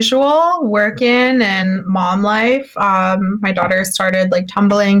usual, working and mom life. My daughter started like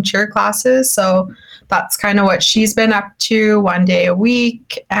tumbling cheer classes, so that's kind of what she's been up to, one day a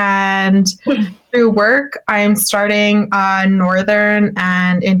week. And through work, I'm starting a Northern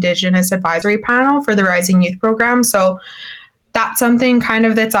and Indigenous advisory panel for the Rising Youth Program. So that's something kind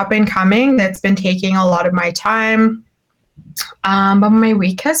of that's up and coming that's been taking a lot of my time. But my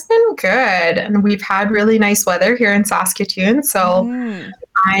week has been good, and we've had really nice weather here in Saskatoon. So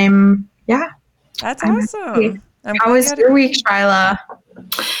That's awesome. How was your week, Shyla?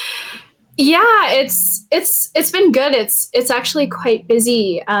 Yeah, it's been good. It's actually quite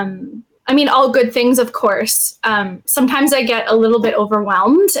busy. I mean, all good things, of course. Sometimes I get a little bit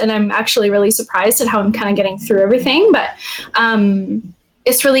overwhelmed, and I'm actually really surprised at how I'm kind of getting through everything. But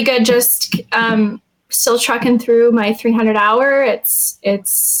it's really good. Just still trucking through my 300 hour. It's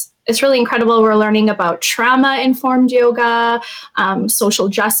really incredible. We're learning about trauma-informed yoga, social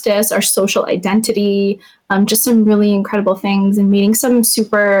justice, our social identity, just some really incredible things, and meeting some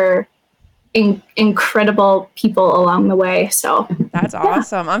super incredible people along the way. So that's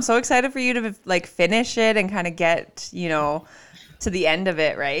awesome. I'm so excited for you to like finish it and kind of get, to the end of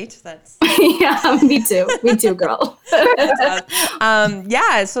it, right? That's yeah, me too, girl.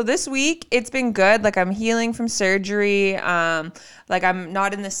 So this week it's been good. Like, I'm healing from surgery. Like, I'm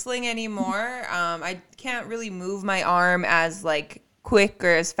not in the sling anymore. I can't really move my arm as like quick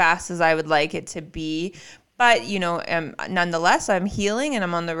or as fast as I would like it to be. But, nonetheless, I'm healing and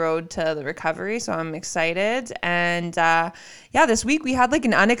I'm on the road to the recovery. So I'm excited. And this week we had like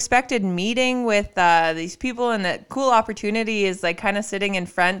an unexpected meeting with these people, and that cool opportunity is like kind of sitting in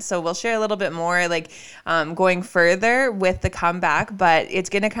front. So we'll share a little bit more like going further with the comeback. But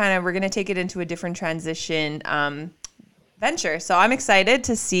it's going to we're going to take it into a different transition venture. So I'm excited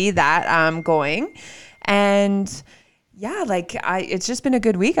to see that going. And yeah, it's just been a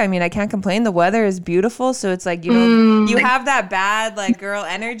good week. I mean, I can't complain. The weather is beautiful. So it's like, you have that bad, like, girl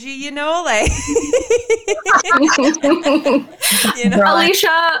energy,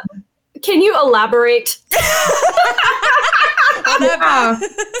 Alicia, can you elaborate? On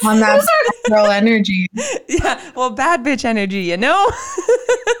that girl energy. Yeah. Well, bad bitch energy,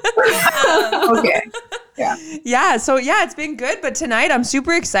 Okay. Yeah. So it's been good. But tonight I'm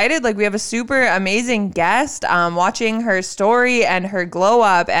super excited. Like, we have a super amazing guest, watching her story and her glow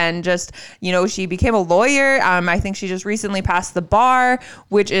up, and just, she became a lawyer. I think she just recently passed the bar,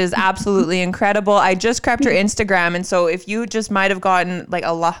 which is absolutely incredible. I just crept her Instagram. And so if you just might've gotten like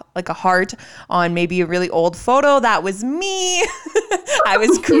a heart on maybe a really old photo, that was me. I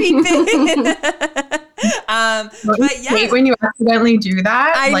was creeping. But yeah, hate when you accidentally do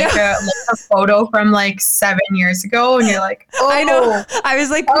that, like a photo from like 7 years ago, and you're like, oh. I know. I was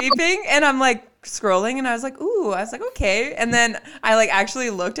like creeping, and I'm like scrolling, and I was like, ooh. I was like, okay. And then I like actually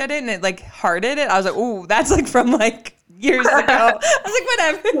looked at it, and it like hearted it. I was like, ooh, that's like from like years ago. I was like,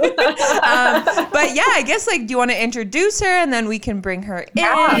 whatever. But yeah, I guess like, do you want to introduce her, and then we can bring her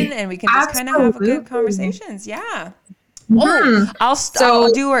in, and we can just kind of have good conversations. Yeah.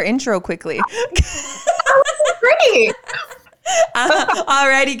 I'll do our intro quickly. Great.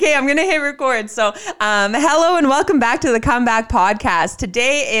 Alrighty, okay, I'm gonna hit record. So hello and welcome back to the Comeback Podcast.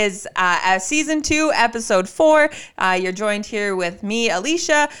 Today is season 2, episode 4. You're joined here with me,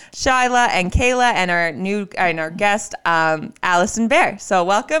 Alicia, Shyla, and Kayla, and our guest, Alyson Bear. So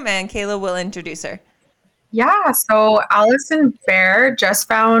welcome, and Kayla will introduce her. Yeah, so Alyson Bear just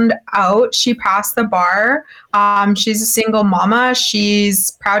found out she passed the bar. She's a single mama.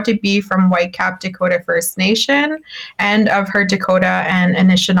 She's proud to be from Whitecap Dakota First Nation and of her Dakota and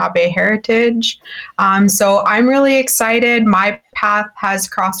Anishinaabe heritage. So I'm really excited. My path has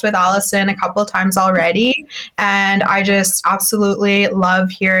crossed with Alyson a couple of times already, and I just absolutely love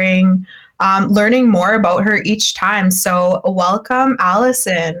learning more about her each time. So welcome,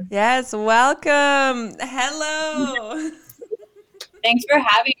 Alyson. Yes, welcome. Hello. Thanks for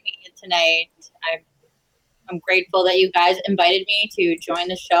having me tonight. I'm grateful that you guys invited me to join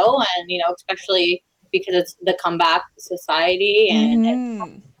the show, and especially because it's the Comeback Society and it's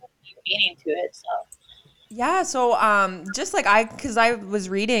meaning to it. So. Yeah, so just like because I was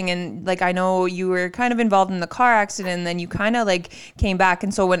reading, and like I know you were kind of involved in the car accident, and then you kind of like came back,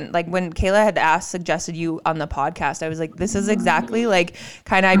 and so when Kayla had suggested you on the podcast, I was like, this is exactly like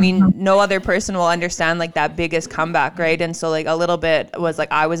kind of, I mean, no other person will understand like that biggest comeback, right? And so like a little bit was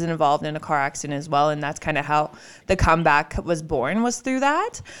like I was involved in a car accident as well, and that's kind of how the comeback was born, was through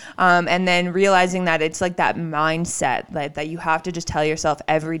that, and then realizing that it's like that mindset that you have to just tell yourself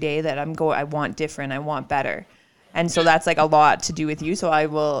every day that I want different, I want better. And so that's like a lot to do with you. So I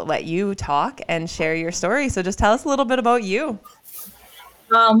will let you talk and share your story. So just tell us a little bit about you.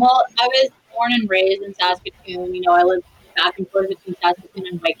 Well, I was born and raised in Saskatoon. You know, I lived back and forth between Saskatoon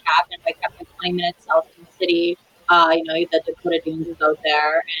and Whitecap, like 20 minutes south of the city. You know, the Dakota Dunes is out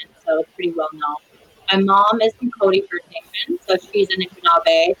there, and so it's pretty well known. My mom is from Dakota First Nation, so she's an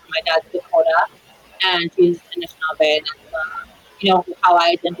Anishinaabe. My dad's Dakota, and she's Anishinaabe. That's, you know, how I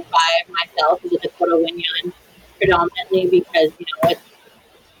identify myself as a Dakota Winyan, predominantly because, you know,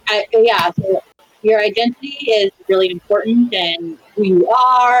 so your identity is really important, and who you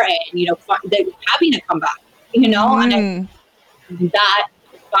are, and, you know, having a comeback, you know, and that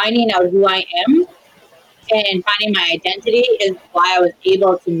finding out who I am and finding my identity is why I was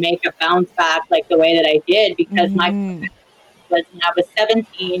able to make a bounce back like the way that I did, because my was when I was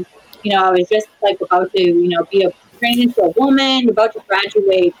 17, you know, I was just like about to, you know, be trained into a woman, about to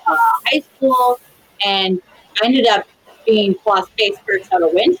graduate high school, and I ended up being lost face first out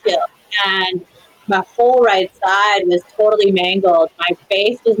of windshield, and my whole right side was totally mangled. My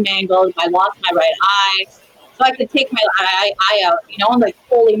face was mangled. I lost my right eye. So I could take my eye out, you know, and like,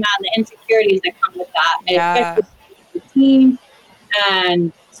 holy man, the insecurities that come with that. Yeah. The team.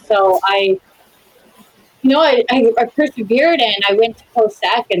 And so I persevered, and I went to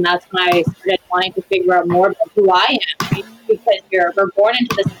post-sec, and that's when I started wanting to figure out more about who I am, because we're born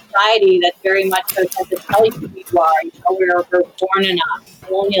into the society that's very much tries to tell you who you are. You know, we're born in a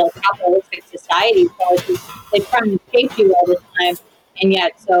colonial capitalistic society, so they try to shape you all the time, and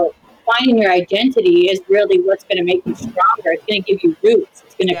yet, so finding your identity is really what's going to make you stronger. It's going to give you roots.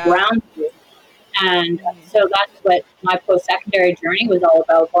 It's going to ground you. And so that's what my post-secondary journey was all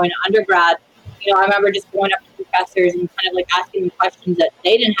about, going to undergrad. You know, I remember just going up to professors and kind of like asking them questions that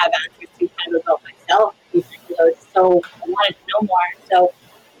they didn't have answers to, kind of about myself. So I wanted to know more. So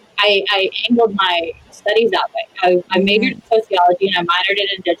I angled my studies that way. I majored in sociology, and I minored in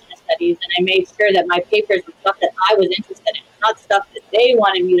Indigenous studies, and I made sure that my papers were stuff that I was interested in, not stuff that they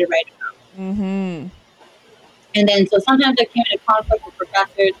wanted me to write about. Mm-hmm. And then, so sometimes I came into conflict with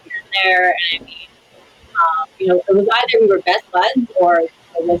professors here and there, and I mean, you know, it was either we were best buds, or it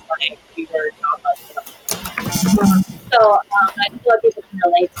was like we were not buds. So I feel like people can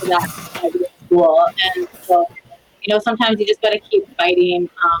relate to that at school, and so, you know, sometimes you just got to keep fighting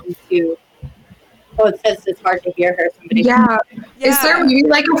to. Oh, it says it's hard to hear her. Somebody. Yeah. Is there maybe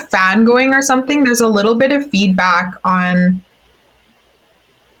like a fan going or something? There's a little bit of feedback on.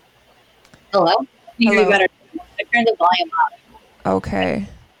 Hello? Hello. Better. I turned the volume up. Okay.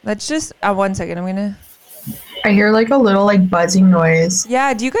 Let's just 1 second. I hear like a little like buzzing noise.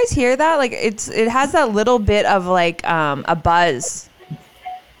 Yeah. Do you guys hear that? Like it has that little bit of like a buzz.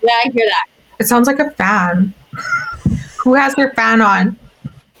 Yeah, I hear that. It sounds like a fan. Who has their fan on?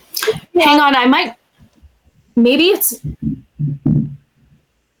 Hang on, maybe it's.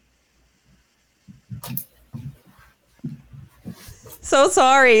 So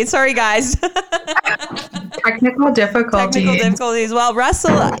sorry guys. Technical difficulties. Well,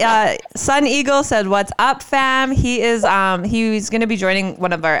 Russell Sun Eagle said, "What's up, fam?" He's going to be joining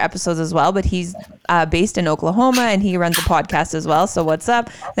one of our episodes as well, but he's based in Oklahoma, and he runs a podcast as well. So what's up?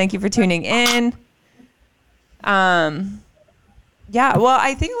 Thank you for tuning in. Yeah, well,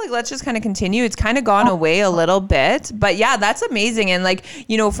 I think like let's just kind of continue. It's kind of gone away a little bit, but yeah, that's amazing. And like,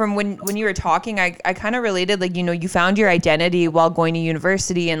 you know, from when you were talking, I kind of related, like, you know, you found your identity while going to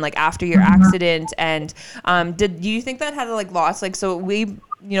university and like after your accident. And do you think that had like lost? Like, so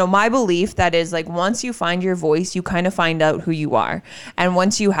you know, my belief that is like once you find your voice, you kind of find out who you are. And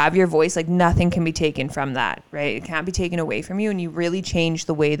once you have your voice, like nothing can be taken from that, right? It can't be taken away from you. And you really change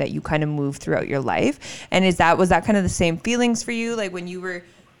the way that you kind of move throughout your life. And was that kind of the same feelings for you, like when you were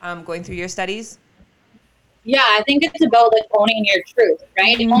going through your studies? Yeah, I think it's about like owning your truth,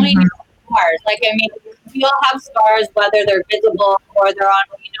 right? Mm-hmm. Owning your scars. Like, I mean, we all have scars, whether they're visible or they're on,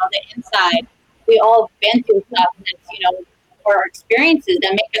 you know, the inside. We all been through stuff that's, you know, or experiences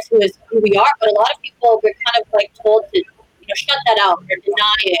that make us who we are. But a lot of people, we're kind of like told to, you know, shut that out or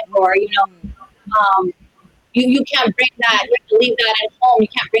deny it, or, you know, you can't bring that, you have to leave that at home, you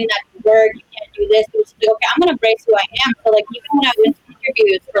can't bring that to work, you can't do this. It's like, okay, I'm going to embrace who I am. So like, even when I went to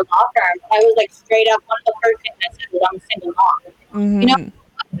interviews for law firms, I was like straight up, one of the first things I said was, I'm a single mom. Mm-hmm. You know,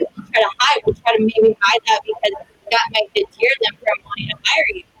 people try to hide, we try to maybe hide that because that might deter them from wanting to hire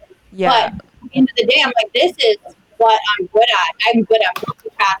you. Yeah. But at the end of the day, I'm like, this is what I'm good at. I'm good at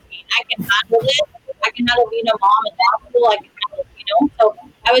multitasking. I can handle it. I can handle being a mom in law school. I can handle, you know. So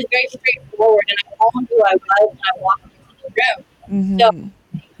I was very straightforward, and I owned who I was when I walked into the room. Mm-hmm. So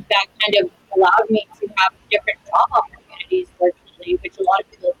that kind of allowed me to have different job opportunities virtually, which a lot of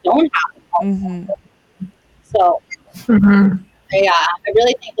people don't have. Mm-hmm. So, yeah, I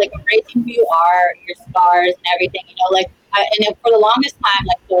really think like embracing who you are, your scars, and everything. You know, like and for the longest time,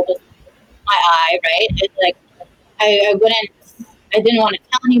 like, so this my eye, right? It's like I didn't want to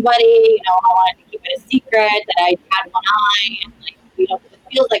tell anybody, I wanted to keep it a secret that I had one eye, and like, it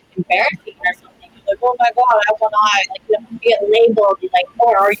feels like embarrassing or something. It's like, oh my God, I have one eye. Like, you get labeled, like,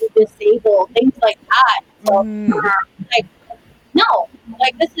 oh, are you disabled? Things like that. So, like, no,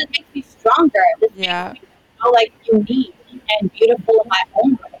 like, this makes me stronger. This makes me feel like unique and beautiful in my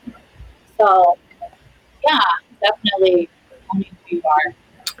own way. So, yeah, definitely owning who you are.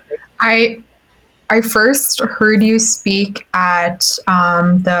 I first heard you speak at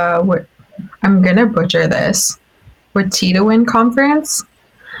I'm gonna butcher this, Wicihitowin Conference.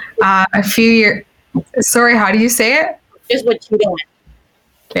 A few years. Sorry, how do you say it? Just Wicihitowin.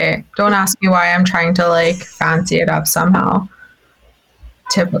 Okay, don't ask me why I'm trying to like fancy it up somehow.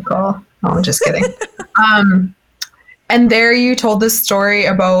 Typical. No, I'm just kidding. And there you told the story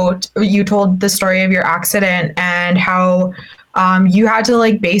of your accident and how you had to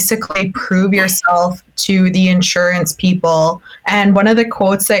like basically prove yourself to the insurance people. And one of the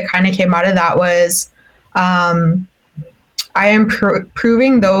quotes that kind of came out of that was, I am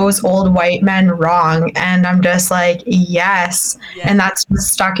proving those old white men wrong. And I'm just like, yes. And that's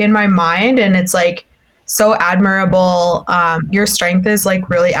just stuck in my mind. And it's like so admirable. Your strength is like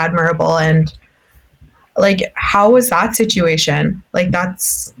really admirable. And like, how was that situation? Like, that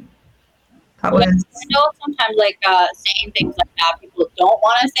was. I know sometimes, like, saying things like that, people don't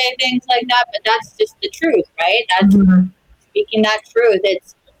want to say things like that, but that's just the truth, right? That's speaking that truth. There's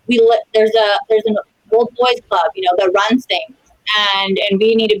an old boys club, that runs things, and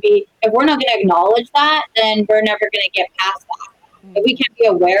we need to be. If we're not going to acknowledge that, then we're never going to get past that. If we can't be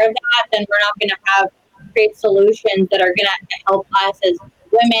aware of that, then we're not going to create solutions that are going to help us as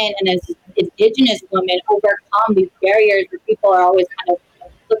women and as Indigenous women overcome these barriers where people are always kind of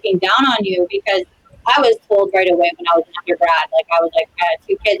looking down on you. Because I was told right away when I was an undergrad, like, I was like, I had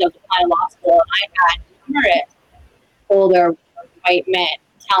 2 kids, I was applying to law school, and I had numerous older white men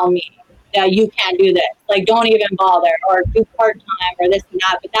tell me that you can't do this, like, don't even bother, or do part-time, or this and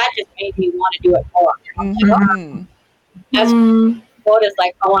that. But that just made me want to do it more. That's what is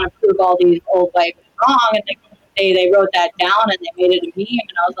like, I want to prove all these old white men wrong, and they wrote that down and they made it a meme,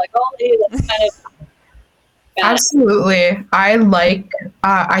 and I was like, oh, dude, that's kind of bad. Absolutely.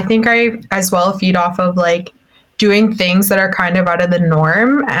 I think I as well feed off of like doing things that are kind of out of the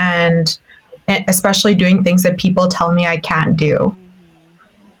norm, and especially doing things that people tell me I can't do,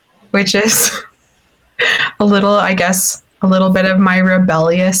 which is a little bit of my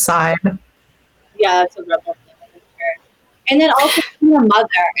rebellious side. Yeah, that's a rebel thing for sure. And then also being a mother,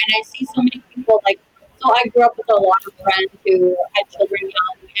 and I see so many people like. So I grew up with a lot of friends who had children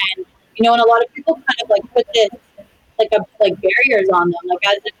young, and and a lot of people kind of like put this like barriers on them, like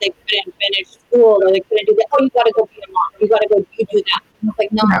as if they couldn't finish school or they couldn't do that. Oh, you got to go be a mom. You got to go. You do that. And it's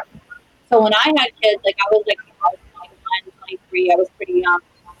like no. Yeah. So when I had kids, like I was 21, 23. I was pretty young,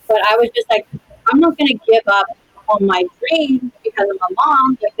 but I was just like, I'm not gonna give up on my dreams because I'm a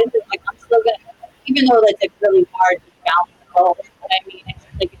mom. Like this is like I'm still gonna, even though it's like really hard to balance both. But I mean, it's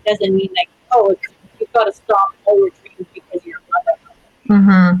like it doesn't mean like you've got to stop all your dreams because you're a mother.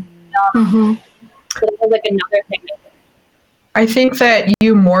 So that was like another thing. I think that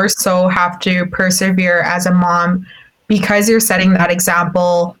you more so have to persevere as a mom because you're setting that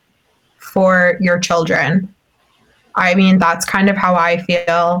example for your children. I mean, that's kind of how I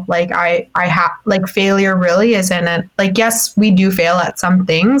feel. Like I have like failure really isn't it. Like, yes, we do fail at some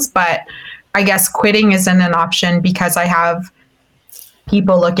things, but I guess quitting isn't an option because I have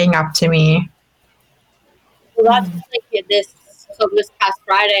people looking up to me. Well, that's like this. So this past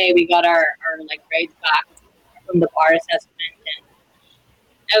Friday, we got our like grades back from the bar assessment, and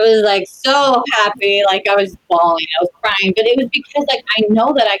I was like so happy. Like I was bawling, I was crying, but it was because like I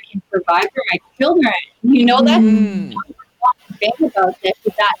know that I can provide for my children. That's the one thing about this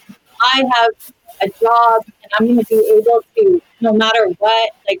is that I have a job and I'm going to be able to, no matter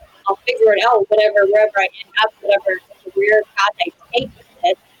what, like I'll figure it out, wherever I end up, whatever career path I take with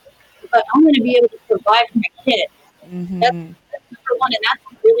it. But I'm going to be able to provide for my kids. That's number one, and that's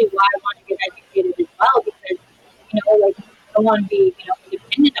really why I want to get educated as well, because like I want to be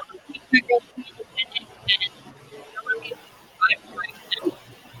independent. I want to teach my girls to be independent, and I want to be able to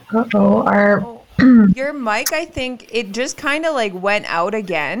provide for myself. Your mic, I think it just kind of like went out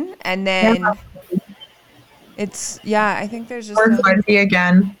again, and then I think there's just or fuzzy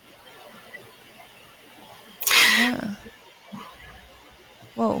again. Yeah.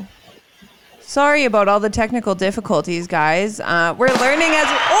 Whoa. Sorry about all the technical difficulties, guys. We're learning as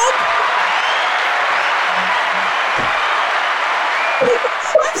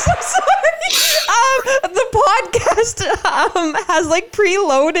I'm so sorry. The podcast has like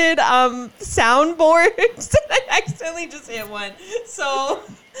preloaded soundboards. I accidentally just hit one. So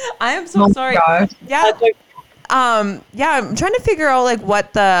I am so sorry. Gosh. Yeah. Yeah, I'm trying to figure out like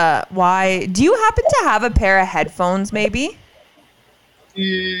why. Do you happen to have a pair of headphones maybe?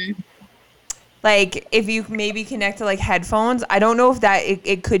 Like if you maybe connect to like headphones, I don't know if that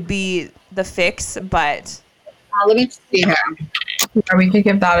it could be the fix, but let me see here. Or we could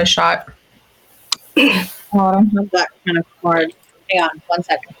give that a shot. I don't have that kind of cord. Hang on 1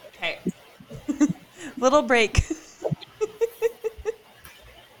 second. okay. Little break.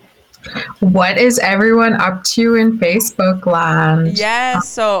 What is everyone up to in Facebook land? Yes.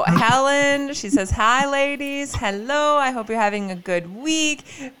 So Helen, she says, hi, ladies. Hello. I hope you're having a good week.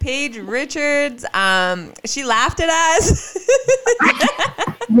 Paige Richards, she laughed at us.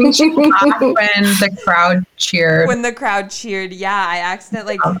 She laughed when the crowd cheered. When the crowd cheered. Yeah, I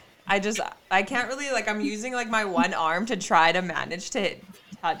accidentally, I can't really, like, I'm using, like, my one arm to try to manage to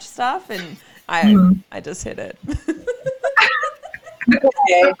touch stuff, and I just hit it.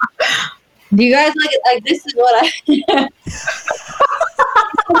 Okay. Do you guys like this is what I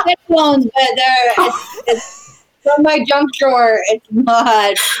headphones, but it's from my junk drawer. It's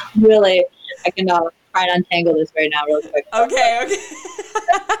not really. I can try and untangle this right now real quick. Okay.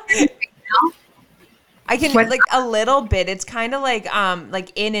 I can like a little bit. It's kind of like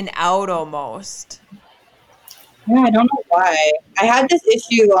in and out almost. Yeah, I don't know why. I had this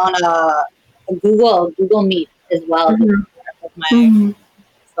issue on a Google Meet as well. With my,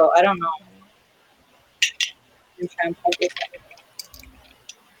 so I don't know. I'm trying to plug this in.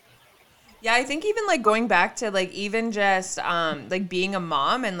 Yeah, I think even like going back to like even just like being a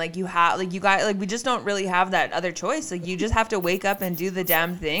mom and like you got like we just don't really have that other choice. Like you just have to wake up and do the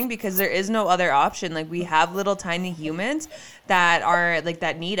damn thing because there is no other option. Like we have little tiny humans that are like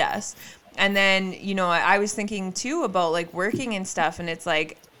that need us. And then, you know, I was thinking too about like working and stuff, and it's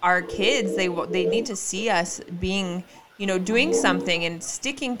like our kids, they need to see us being, you know, doing something and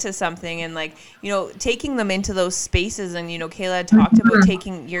sticking to something and like, you know, taking them into those spaces. And, you know, Kayla talked about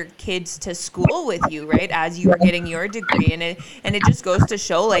taking your kids to school with you, right, as you were getting your degree. And it just goes to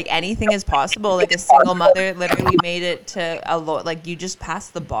show like anything is possible. Like a single mother literally made it to like you just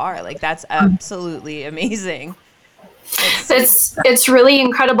passed the bar. Like that's absolutely amazing. It's really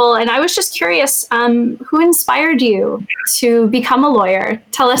incredible. And I was just curious, who inspired you to become a lawyer?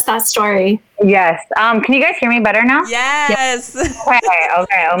 Tell us that story. Yes. Can you guys hear me better now? Yes.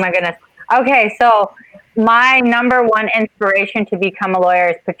 Okay. Oh my goodness. Okay. So my number one inspiration to become a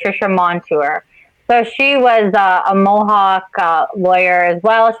lawyer is Patricia Montour. So she was a Mohawk lawyer as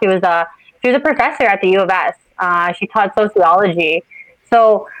well. She was a professor at the U of S. She taught sociology.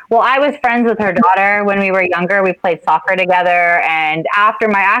 So, well, I was friends with her daughter when we were younger. We played soccer together. And after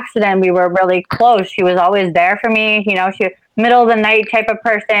my accident, we were really close. She was always there for me. You know, she middle of the night type of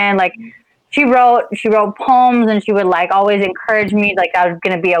person. Like she wrote poems, and she would like always encourage me like I was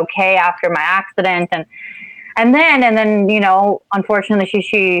going to be okay after my accident. And then, you know, unfortunately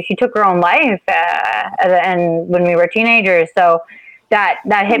she took her own life and when we were teenagers. So that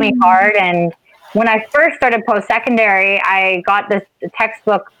hit me hard. And when I first started post-secondary, I got this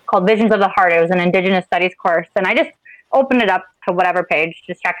textbook called Visions of the Heart. It was an Indigenous Studies course. And I just opened it up to whatever page,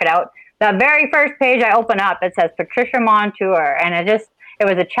 just check it out. The very first page I open up, it says Patricia Montour. And it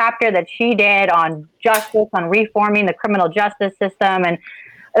was a chapter that she did on justice, on reforming the criminal justice system. And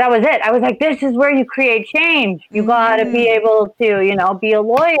that was it. I was like, this is where you create change. You got to be able to, you know, be a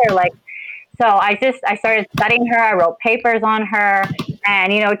lawyer. Like, so I started studying her. I wrote papers on her.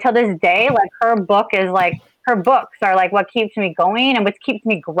 And, you know, till this day, like her books are like what keeps me going and what keeps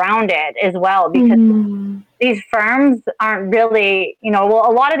me grounded as well, because these firms aren't really, you know, well,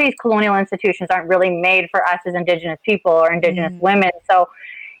 a lot of these colonial institutions aren't really made for us as Indigenous people or Indigenous women. So,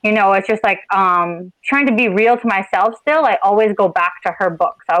 you know, it's just like trying to be real to myself still. I always go back to her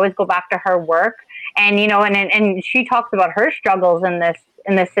books. I always go back to her work. And, you know, and she talks about her struggles in this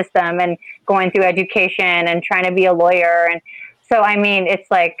system and going through education and trying to be a lawyer. And so, I mean,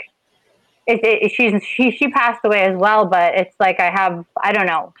 it's like, she passed away as well, but it's like I have, I don't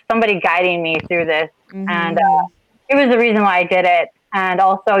know, somebody guiding me through this. And it was the reason why I did it. And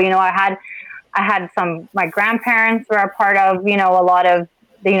also, you know, I had my grandparents were a part of, you know, a lot of,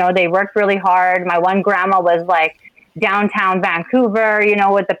 you know, they worked really hard. My one grandma was like downtown Vancouver, you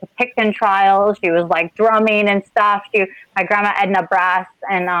know, with the Gwich'in trials. She was like drumming and stuff. My grandma Edna Brass.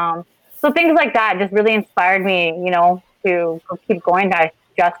 And so things like that just really inspired me, you know, to keep going to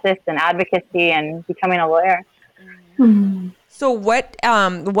justice and advocacy and becoming a lawyer. So what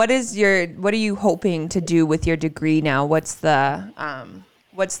are you hoping to do with your degree now? What's the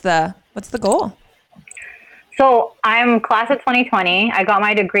goal? So I'm class of 2020. I got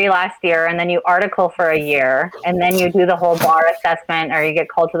my degree last year, and then you article for a year, and then you do the whole bar assessment, or you get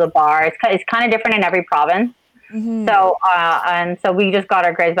called to the bar. It's kind of different in every province. Mm-hmm. So we just got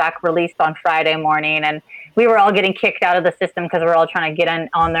our grades back released on Friday morning, and we were all getting kicked out of the system because we're all trying to get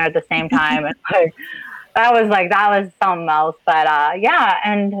on there at the same time. And that was something else. But yeah,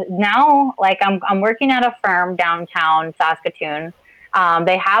 and now I'm working at a firm downtown Saskatoon.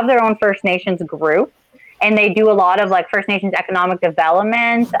 They have their own First Nations group, and they do a lot of like First Nations economic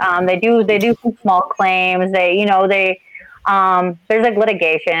development. They do some small claims. There's like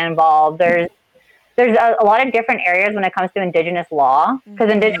litigation involved. There's a lot of different areas when it comes to Indigenous law,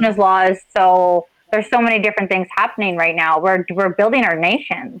 because Indigenous law is there's so many different things happening right now. We're building our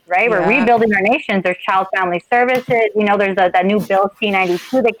nations, right? Yeah. We're rebuilding our nations. There's child family services. There's that new bill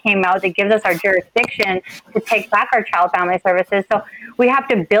C-92 that came out that gives us our jurisdiction to take back our child family services. So we have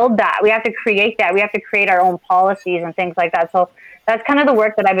to build that. We have to create that. We have to create our own policies and things like that. So that's kind of the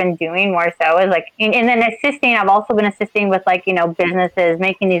work that I've been doing more so is like, and then assisting. I've also been assisting with like, businesses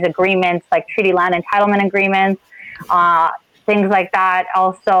making these agreements, like treaty land entitlement agreements, things like that.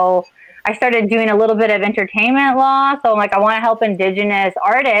 Also, I started doing a little bit of entertainment law. So like, I want to help Indigenous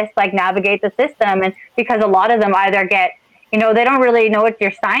artists like navigate the system. And because a lot of them either get, they don't really know what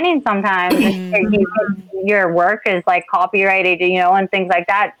you're signing sometimes. Your work is like copyrighted, and things like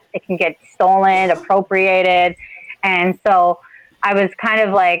that. It can get stolen, appropriated. And so I was kind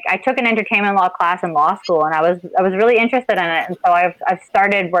of like, I took an entertainment law class in law school, and I was really interested in it. And so I've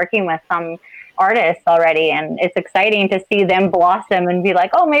started working with some artists already, and it's exciting to see them blossom and be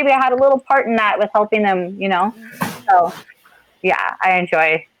like, oh, maybe I had a little part in that with helping them, So yeah, I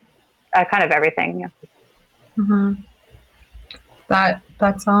enjoy kind of everything. Yeah. Mm-hmm. That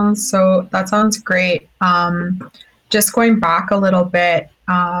sounds great. Just going back a little bit,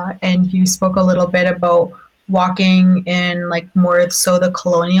 and you spoke a little bit about walking in like more so the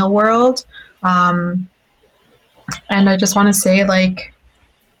colonial world, and I just want to say like,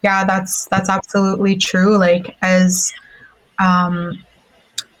 yeah, that's absolutely true. Like as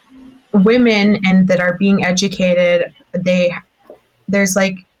women and that are being educated, there's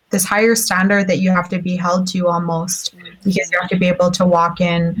like this higher standard that you have to be held to almost, because you have to be able to walk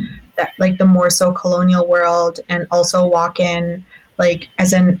in that like the more so colonial world, and also walk in like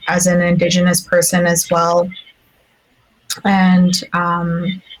as an Indigenous person as well. And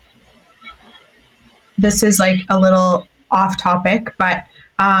this is like a little off topic, but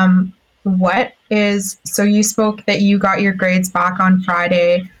so you spoke that you got your grades back on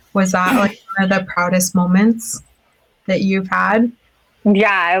Friday. Was that like one of the proudest moments that you've had?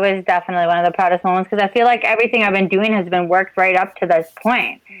 Yeah, it was definitely one of the proudest moments, because I feel like everything I've been doing has been worked right up to this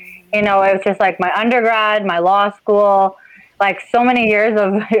point. It was just like my undergrad, my law school, like so many years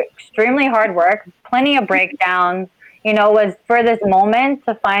of extremely hard work, plenty of breakdowns, was for this moment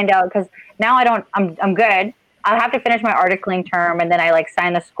to find out, because now I'm good. I'll have to finish my articling term, and then I like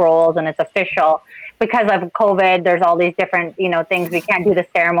sign the scrolls and it's official. Because of COVID, there's all these different, things. We can't do the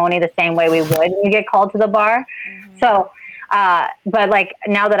ceremony the same way we would when you get called to the bar. Mm-hmm. So, but like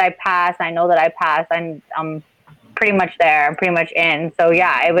now that I know that I passed, I'm pretty much there. I'm pretty much in. So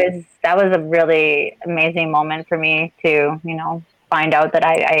yeah, that was a really amazing moment for me to, find out that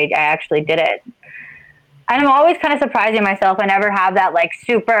I actually did it. And I'm always kind of surprising myself. I never have that like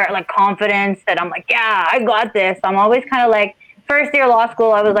super like confidence that I'm like, yeah, I got this. I'm always kind of like, first year law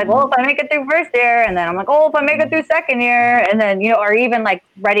school, I was like, well, if I make it through first year, and then I'm like, oh, if I make it through second year, and then, or even like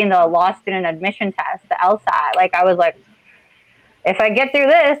writing the law student admission test, the LSAT, like I was like, if I get through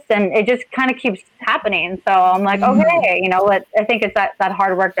this, and it just kind of keeps happening. So I'm like, okay, what? I think it's that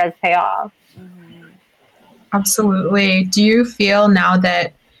hard work does pay off. Absolutely. Do you feel now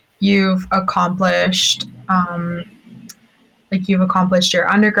that you've accomplished, your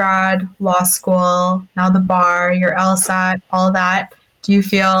undergrad, law school, now the bar, your LSAT, all that, do you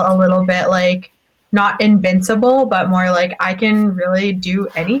feel a little bit like not invincible, but more like I can really do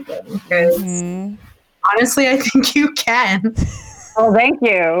anything? Because honestly, I think you can. Well, thank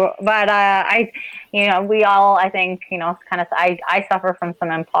you. But we all, I think, I suffer from some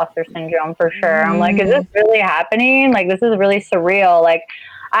imposter syndrome for sure. I'm like, is this really happening? Like, this is really surreal. Like,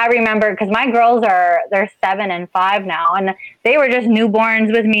 I remember, because my girls they're 7 and 5 now, and they were just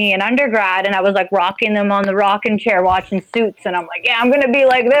newborns with me in undergrad, and I was like rocking them on the rocking chair watching Suits, and I'm like, yeah, I'm going to be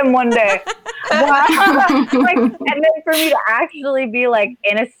like them one day. And then for me to actually be like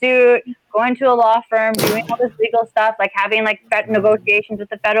in a suit, going to a law firm, doing all this legal stuff, like having like negotiations with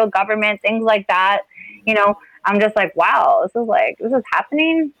the federal government, things like that, I'm just like, wow, this is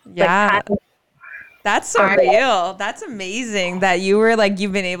happening. Yeah. That's surreal. That's amazing that you were like,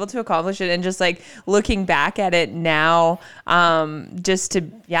 you've been able to accomplish it, and just like looking back at it now, just to,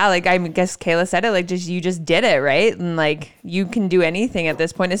 yeah, like I guess Kayla said it, like just, you just did it, right? And like, you can do anything at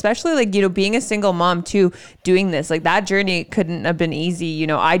this point, especially like, you know, being a single mom too, doing this, like that journey couldn't have been easy. You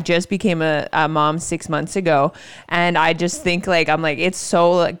know, I just became a mom 6 months ago, and I just think like, I'm like, it's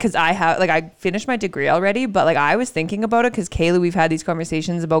so, cause I finished my degree already, but like I was thinking about it, cause Kayla, we've had these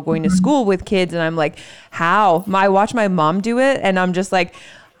conversations about going to school with kids, and I'm like, I watch my mom do it, and I'm just like,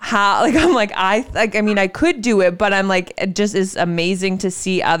 how, like, I'm like, I mean, I could do it, but I'm like, it just is amazing to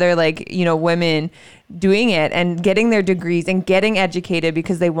see other, like, you know, women doing it and getting their degrees and getting educated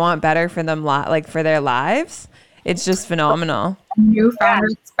because they want better for them, like for their lives. It's just phenomenal. Newfound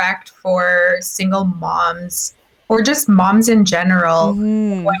respect for single moms, or just moms in general,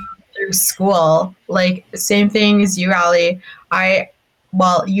 going through school. Like, same thing as you, Ali.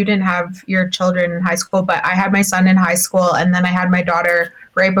 Well, you didn't have your children in high school, but I had my son in high school, and then I had my daughter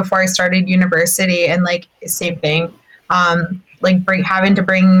right before I started university, and like same thing, like having to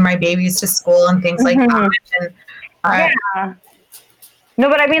bring my babies to school and things like that. And, yeah. No,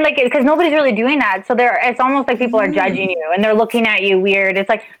 but I mean, like, because nobody's really doing that. So it's almost like people are judging you and they're looking at you weird. It's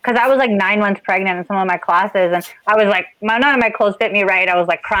like, because I was like 9 months pregnant in some of my classes, and I was like, none of my clothes fit me right. I was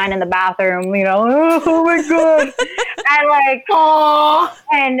like crying in the bathroom, you know, oh my God. And like, oh,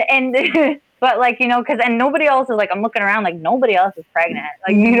 and but like, you know, and nobody else is like, I'm looking around, like nobody else is pregnant.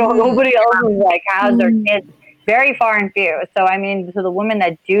 Like, you know, nobody else is like, has their kids, very far and few. So, I mean, to the women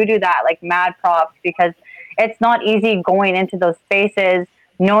that do that, like, mad props, because it's not easy going into those spaces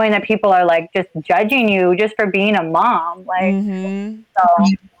knowing that people are like just judging you just for being a mom. Like, so.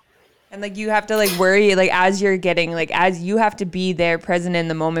 And like, you have to like worry, like as you're getting, like as you have to be there present in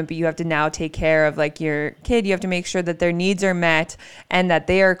the moment, but you have to now take care of like your kid. You have to make sure that their needs are met and that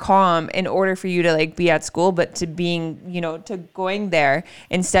they are calm in order for you to like be at school, but to being, you know, to going there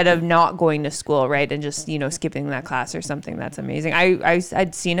instead of not going to school, right? And just, you know, skipping that class or something. That's amazing.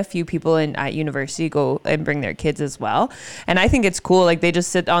 I'd seen a few people at university go and bring their kids as well. And I think it's cool. Like they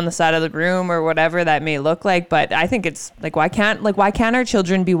just sit on the side of the room or whatever that may look like. But I think it's like, why can't our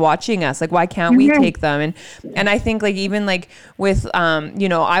children be watching us? Like, why can't we take them? And I think like, even like with, you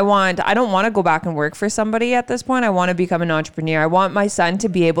know, I don't want to go back and work for somebody at this point. I want to become an entrepreneur. I want my son to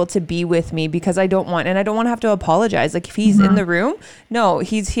be able to be with me, because I don't want to have to apologize. Like if he's in the room, no,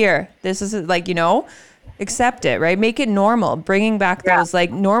 he's here. This is like, you know, accept it, right? Make it normal, bringing back those, like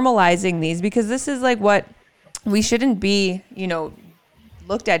normalizing these, because this is like what we shouldn't be, you know,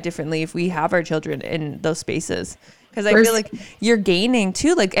 looked at differently if we have our children in those spaces. Because I feel like you're gaining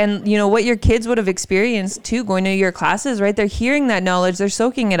too, like, and you know what your kids would have experienced too, going to your classes, right? They're hearing that knowledge, they're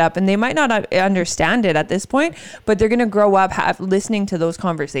soaking it up, and they might not understand it at this point, but they're going to grow up listening to those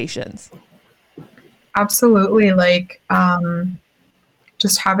conversations. Absolutely. Like,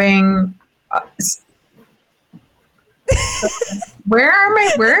 just having, where are my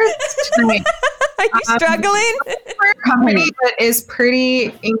words tonight? Are you struggling? We're a company that is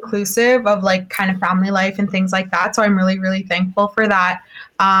pretty inclusive of like kind of family life and things like that. So I'm really, really thankful for that.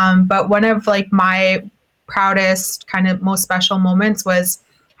 But one of like my proudest, kind of most special moments was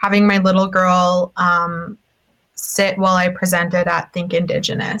having my little girl sit while I presented at Think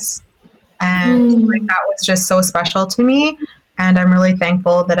Indigenous. And like, that was just so special to me. And I'm really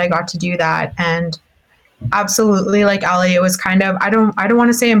thankful that I got to do that. And absolutely, like Ali, it was kind of, I don't want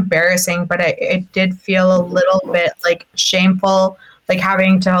to say embarrassing, but it did feel a little bit like shameful, like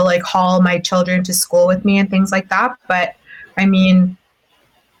having to like haul my children to school with me and things like that. But I mean,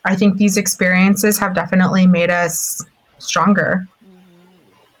 I think these experiences have definitely made us stronger.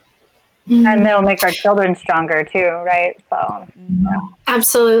 And they'll make our children stronger too, right? So, yeah.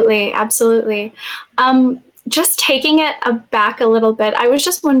 Absolutely. Just taking it back a little bit, I was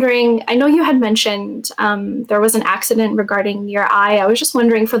just wondering, I know you had mentioned there was an accident regarding your eye. I was just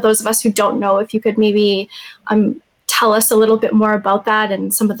wondering, for those of us who don't know, if you could maybe tell us a little bit more about that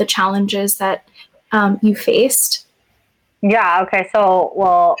and some of the challenges that you faced. Yeah, okay. So,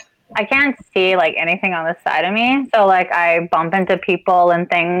 well, I can't see like anything on the side of me. So like I bump into people and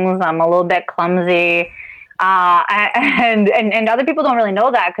things. I'm a little bit clumsy. And other people don't really know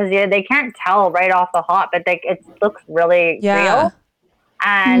that, because they can't tell right off the hop, but it looks really real.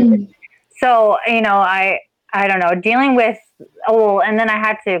 And so, you know, I don't know, dealing with, and then I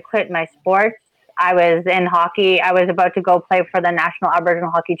had to quit my sports. I was in hockey. I was about to go play for the National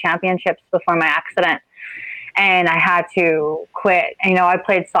Aboriginal Hockey Championships before my accident. And I had to quit. You know, I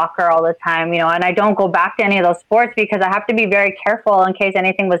played soccer all the time, you know, and I don't go back to any of those sports because I have to be very careful in case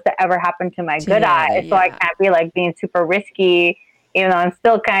anything was to ever happen to my good eye. So I can't be like being super risky even though I'm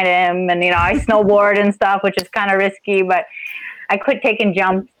still kind of am. And, I snowboard and stuff, which is kind of risky, but I quit taking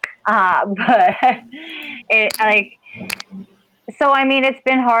jumps. But so, I mean, it's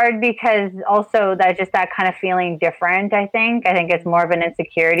been hard because also that kind of feeling different, I think. I think it's more of an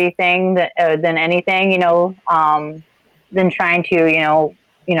insecurity thing than anything, than trying to,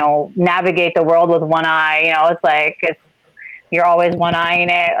 navigate the world with one eye. It's like, you're always one-eyeing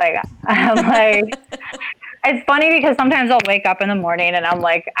it. Like, I'm like, it's funny because sometimes I'll wake up in the morning and I'm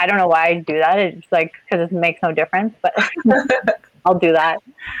like, I don't know why I do that. It's like, because it makes no difference, but I'll do that.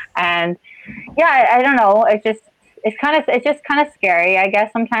 And yeah, I don't know. It's just kind of scary, I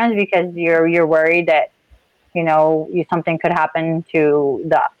guess, sometimes, because you're worried that, something could happen to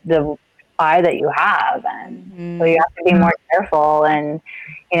the eye that you have. And so you have to be more careful. And,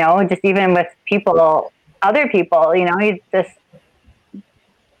 just even with other people, you just,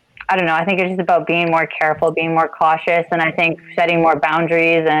 I don't know. I think it's just about being more careful, being more cautious, and I think setting more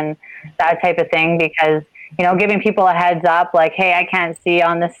boundaries and that type of thing, because, giving people a heads up, like, hey, I can't see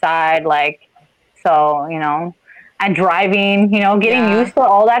on this side, like, so, and driving, getting used to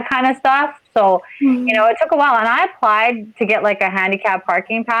all that kind of stuff. So, it took a while, and I applied to get like a handicap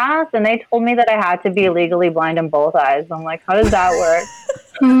parking pass, and they told me that I had to be legally blind in both eyes. I'm like, how does that work?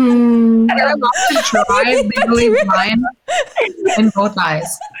 You're allowed to drive legally blind in both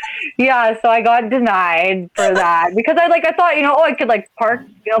eyes. Yeah, so I got denied for that because I thought, I could like park,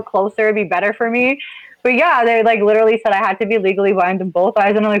 closer, it'd be better for me. But yeah, they like literally said I had to be legally blind in both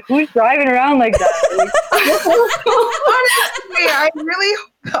eyes, and I'm like, who's driving around like that? Honestly,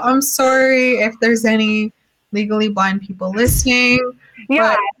 I'm sorry if there's any legally blind people listening.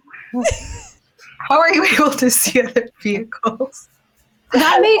 Yeah. How are you able to see other vehicles?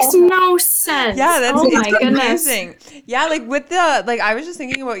 That makes no sense. Yeah, that's my goodness. amazing. Yeah, like with I was just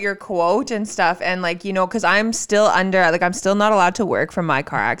thinking about your quote and stuff, and because I'm still I'm still not allowed to work from my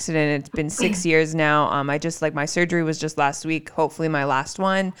car accident. It's been 6 years now. I just my surgery was just last week, hopefully my last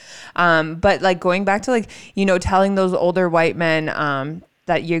one. But going back to telling those older white men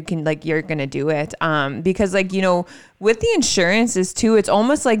that you can you're gonna do it, because with the insurances too, it's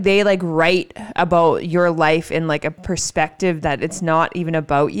almost like they write about your life in a perspective that it's not even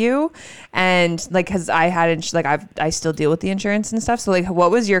about you. And because I had I still deal with the insurance and stuff, so what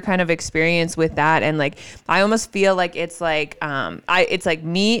was your kind of experience with that? And I almost feel like it's it's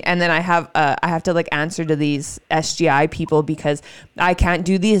me, and then I have to answer to these SGI people because I can't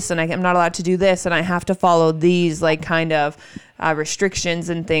do this, and I'm not allowed to do this, and I have to follow these kind of restrictions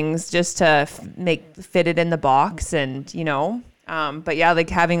and things just to fit it in the box. And but yeah,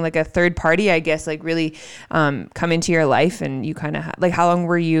 having a third party, I guess, really come into your life, and you kind of how long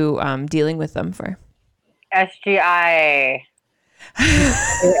were you dealing with them for? SGI.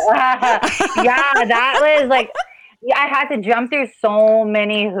 Yeah, that was I had to jump through so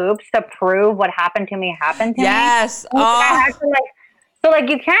many hoops to prove what happened to me. Yes. I had to so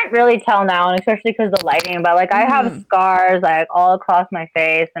you can't really tell now, and especially because the lighting, but I have scars all across my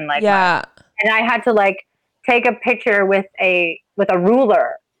face, and yeah. and I had to take a picture with a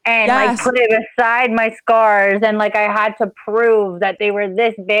ruler and put it beside my scars, and I had to prove that they were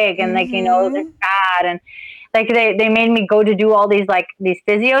this big and this bad, and they made me go to do all these these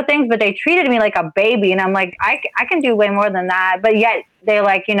physio things, but they treated me like a baby, and I'm like, I can do way more than that, but yet they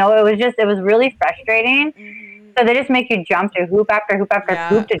it was really frustrating. So they just make you jump through hoop after hoop after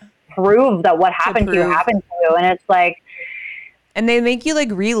hoop to prove that what happened to you happened to you. And it's and they make you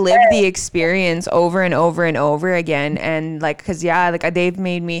relive the experience over and over and over again. And because they've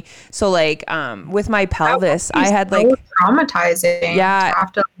made me so with my pelvis, I had so traumatizing. Yeah, to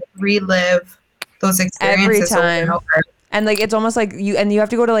have to relive those experiences every time. over and over. And it's almost you have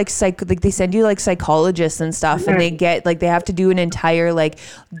to go to they send you psychologists and stuff, and they get they have to do an entire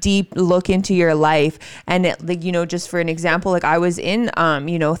deep look into your life. And it, just for an example, I was in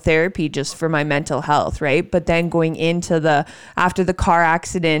therapy just for my mental health, right? But then going into after the car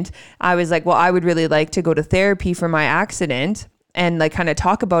accident, I was well, I would really like to go to therapy for my accident and kind of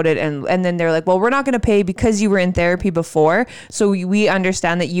talk about it. And then they're well, we're not going to pay because you were in therapy before. So we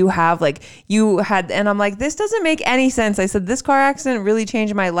understand that you have you had, and I'm this doesn't make any sense. I said, this car accident really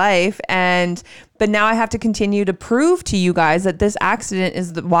changed my life. But now I have to continue to prove to you guys that this accident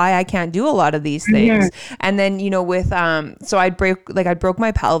is why I can't do a lot of these things. And then, with, so I broke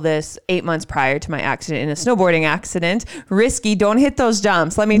my pelvis 8 months prior to my accident in a snowboarding accident. Risky. Don't hit those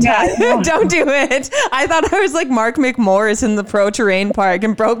jumps. Let me tell you, don't do it. I thought I was Mark McMorris in the pro terrain park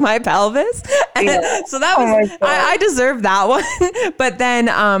and broke my pelvis. So that was, I deserved that one. But then,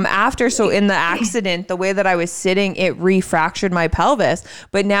 so in the accident, the way that I was sitting, it refractured my pelvis.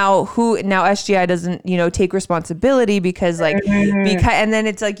 But now SGI doesn't, take responsibility because and then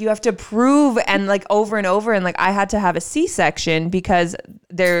it's like you have to prove and like over and over. And like I had to have a C-section because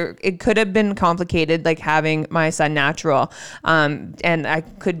it could have been complicated, like having my son natural. And I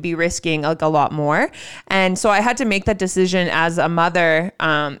could be risking like a lot more. And so I had to make that decision as a mother,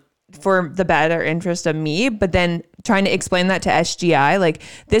 for the better interest of me, but then trying to explain that to SGI, like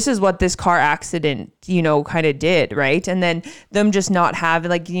this is what this car accident, kind of did. Right. And then them just not having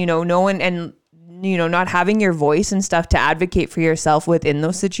like, no one, and, not having your voice and stuff to advocate for yourself within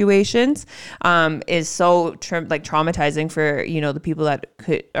those situations, is so traumatizing for, the people that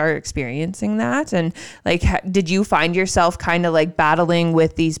are experiencing that. And like, did you find yourself kind of like battling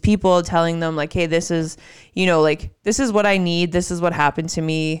with these people, telling them like, hey, this is, this is what I need. This is what happened to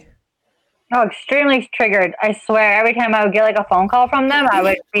me. Oh, extremely triggered. I swear, every time I would get like a phone call from them, I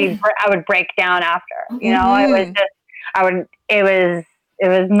would break down after. It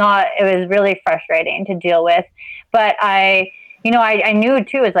was really frustrating to deal with. But I knew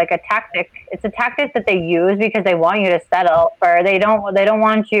too, it's like a tactic. It's a tactic that they use because they want you to settle for, they don't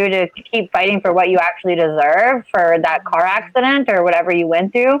want you to keep fighting for what you actually deserve for that car accident or whatever you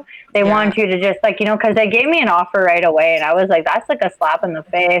went through. They want you to just like, because they gave me an offer right away and I was like, that's like a slap in the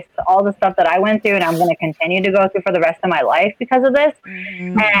face to all the stuff that I went through and I'm going to continue to go through for the rest of my life because of this.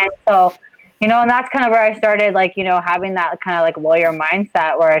 Mm-hmm. And so, and that's kind of where I started like, having that kind of like lawyer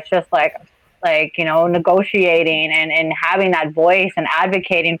mindset where it's just like, negotiating and having that voice and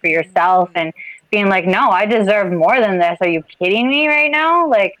advocating for yourself and being like, no, I deserve more than this. Are you kidding me right now?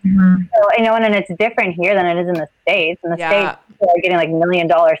 Like, so, and it's different here than it is in the States. In the States, people are getting like $1 million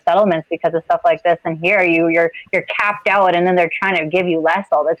settlements because of stuff like this. And here you're capped out and then they're trying to give you less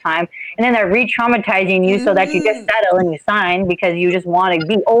all the time. And then they're re-traumatizing you so that you just settle and you sign because you just want to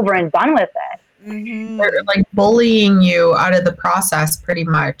be over and done with it. Mm-hmm. They're like bullying you out of the process pretty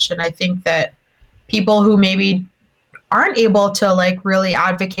much. And I think that people who maybe aren't able to like really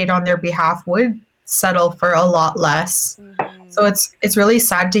advocate on their behalf would settle for a lot less. Mm-hmm. So it's really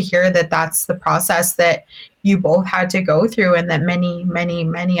sad to hear that that's the process that you both had to go through and that many, many,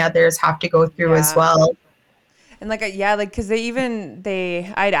 many others have to go through as well. And like, cause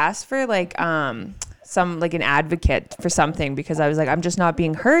I'd asked for like, some like an advocate for something because I was like, I'm just not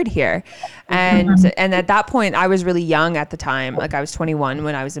being heard here. And at that point I was really young at the time. Like I was 21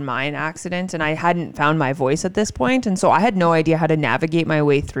 when I was in my accident and I hadn't found my voice at this point. And so I had no idea how to navigate my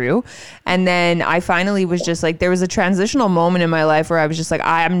way through. And then I finally was just like, there was a transitional moment in my life where I was just like,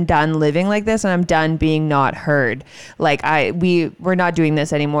 I'm done living like this and I'm done being not heard. Like we're not doing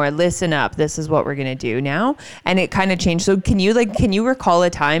this anymore. Listen up. This is what we're going to do now. And it kind of changed. So can you recall a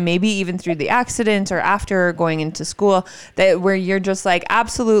time, maybe even through the accident or after going into school, that where you're just like,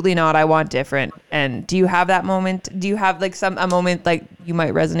 absolutely not, I want different? And do you have that moment? Do you have like a moment like you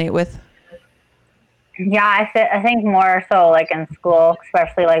might resonate with? Yeah, I think more so like in school,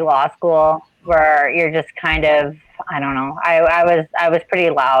 especially like law school, where you're just kind of, I don't know. I was pretty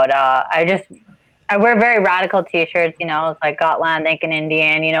loud. I wear very radical t-shirts, it's like Gotland, Lincoln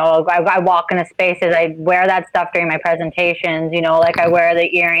Indian, I walk into spaces, I wear that stuff during my presentations, like I wear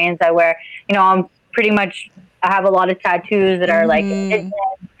the earrings, I wear, I'm pretty much, I have a lot of tattoos that are like Indigenous,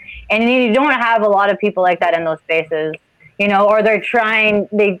 and you don't have a lot of people like that in those spaces, or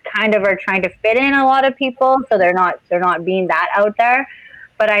they kind of are trying to fit in a lot of people, so they're not being that out there.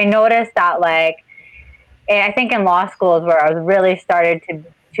 But I noticed that like, I think in law school is where I was really started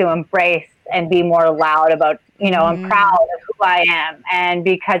to embrace and be more loud about, I'm proud of who I am. And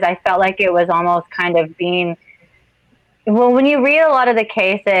because I felt like it was almost kind of being, well, when you read a lot of the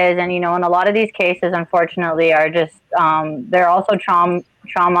cases and, and a lot of these cases, unfortunately, are just, they're also trauma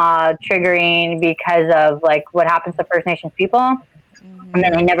triggering because of like what happens to First Nations people. And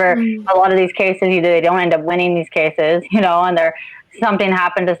then a lot of these cases, either they don't end up winning these cases, and something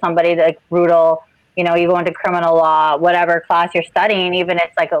happened to somebody that's brutal. You go into criminal law, whatever class you're studying, even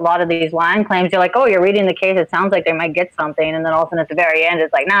it's like a lot of these land claims, you're like, oh, you're reading the case, it sounds like they might get something. And then all of a sudden at the very end,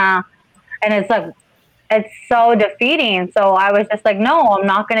 it's like, nah. And it's like, it's so defeating. So I was just like, no, I'm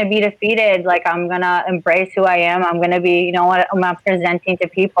not going to be defeated. Like, I'm going to embrace who I am. I'm going to be, what I'm not presenting to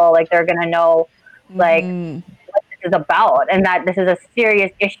people. Like, they're going to know, like, what this is about. And that this is a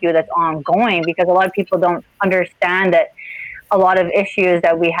serious issue that's ongoing, because a lot of people don't understand that a lot of issues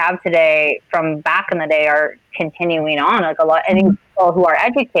that we have today from back in the day are continuing on. Like any people who are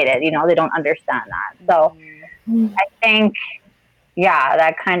educated, they don't understand that. So I think,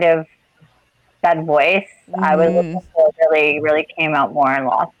 that kind of, that voice, I was looking for really, really came out more in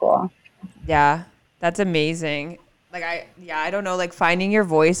law school. Yeah, that's amazing. Like, I don't know, like finding your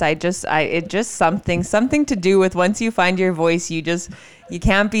voice, it just something to do with once you find your voice, you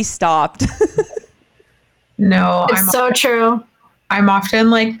can't be stopped. No, It's so true. I'm often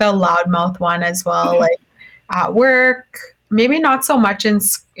like the loudmouth one as well, like at work. Maybe not so much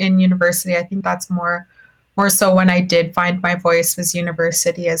in university. I think that's more so when I did find my voice was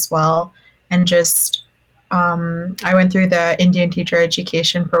university as well, and just I went through the Indian teacher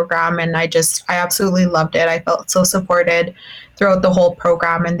education program, and I absolutely loved it. I felt so supported throughout the whole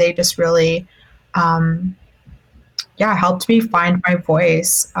program, and they just really helped me find my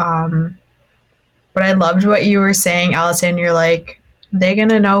voice. But I loved what you were saying, Alyson. You're like, they're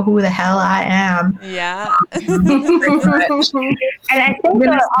gonna know who the hell I am. Yeah. And I think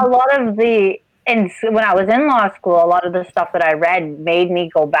a lot of when I was in law school, a lot of the stuff that I read made me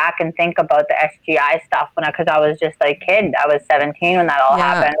go back and think about the SGI stuff because I was just a kid. I was 17 when that all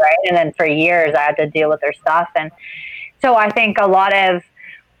happened, right? And then for years I had to deal with their stuff. And so I think a lot of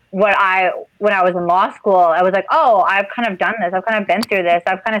when I was in law school, I was like, oh, I've kind of done this. I've kind of been through this.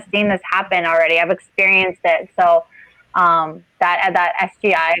 I've kind of seen this happen already. I've experienced it. So that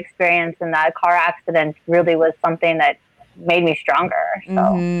SGI experience and that car accident really was something that made me stronger. So.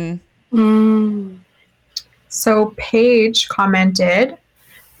 Mm-hmm. So Paige commented,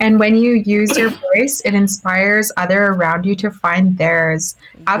 and when you use your voice, it inspires other around you to find theirs.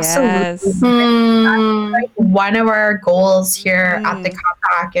 Absolutely. Yes. One of our goals here at the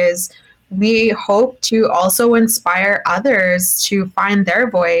Comeback is we hope to also inspire others to find their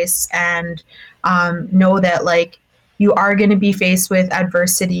voice and know that you are going to be faced with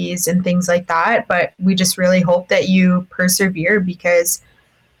adversities and things like that, but we just really hope that you persevere because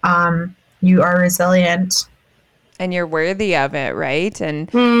you are resilient. And you're worthy of it, right? And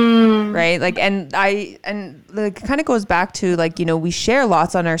right, and it kind of goes back to we share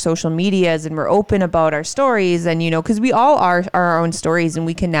lots on our social medias and we're open about our stories, and because we all are our own stories and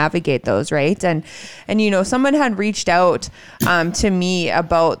we can navigate those, right? And someone had reached out to me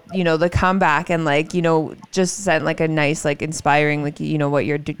about the comeback and just sent a nice inspiring what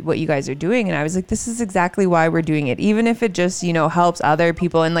you guys are doing, and I was like, this is exactly why we're doing it, even if it just helps other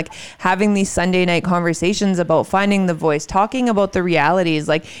people, and having these Sunday night conversations about finding the voice, talking about the realities.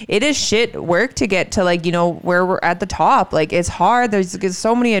 It is shit work to get to where we're at the top. It's hard. There's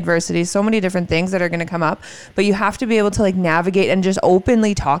so many adversities, so many different things that are going to come up, but you have to be able to navigate and just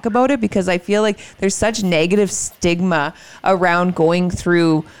openly talk about it, because I feel there's such negative stigma around going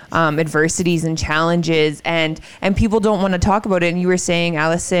through adversities and challenges, and people don't want to talk about it. And you were saying,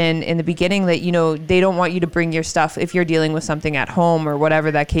 Alyson, in the beginning that they don't want you to bring your stuff if you're dealing with something at home or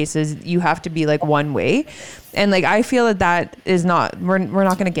whatever that case is. You have to be one way. And I feel that is not, we're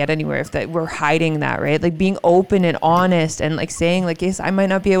not going to get anywhere if that we're hiding that, right? Being open and honest and saying yes, I might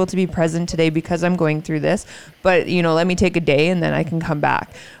not be able to be present today because I'm going through this, but let me take a day and then I can come back.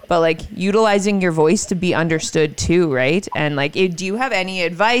 But utilizing your voice to be understood too, right? And do you have any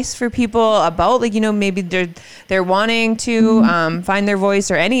advice for people about maybe they're wanting to find their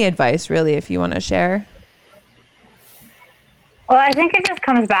voice, or any advice really, if you want to share? Well, I think it just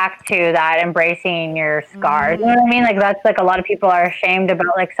comes back to that embracing your scars. You know what I mean? That's a lot of people are ashamed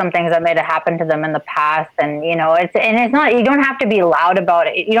about some things that might have happened to them in the past. And, it's not, you don't have to be loud about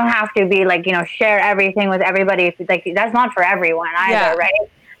it. You don't have to be share everything with everybody. That's not for everyone either, right?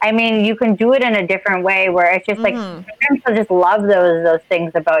 I mean, you can do it in a different way where it's just sometimes you just love those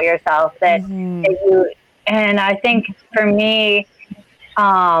things about yourself that you, and I think for me,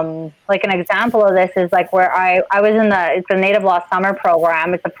 an example of this is where I was in it's a Native Law Summer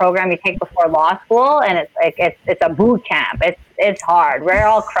Program. It's a program you take before law school, and it's a boot camp. It's hard. We're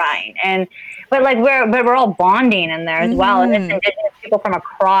all crying, but we're all bonding in there as well. And it's Indigenous people from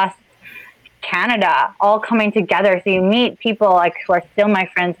across Canada all coming together. So you meet people who are still my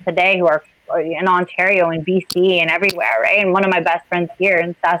friends today, who are in Ontario and BC and everywhere, right? And one of my best friends here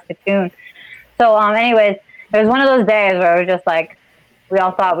in Saskatoon. So anyways, it was one of those days where it was just we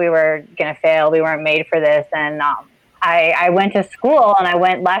all thought we were going to fail. We weren't made for this. And I went to school and I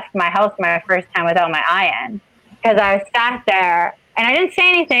left my house my first time without my IN, because I sat there and I didn't say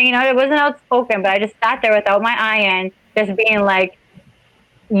anything, it wasn't outspoken, but I just sat there without my IN, just being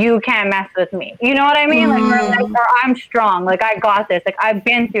you can't mess with me. You know what I mean? Or I'm strong. I got this. I've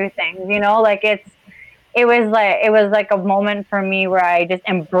been through things, it was a moment for me where I just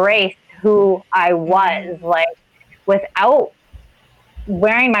embraced who I was, without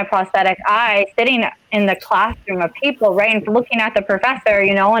wearing my prosthetic eye, sitting in the classroom of people, right, and looking at the professor,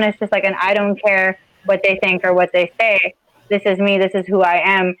 and it's just and I don't care what they think or what they say. This is me. This is who I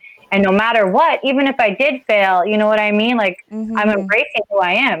am. And no matter what, even if I did fail, you know what I mean? I'm embracing who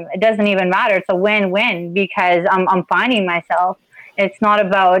I am. It doesn't even matter. It's a win-win because I'm finding myself. It's not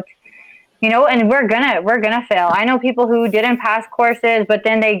about you know, and we're gonna fail. I know people who didn't pass courses, but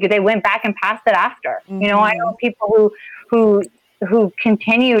then they went back and passed it after. You know, I know people who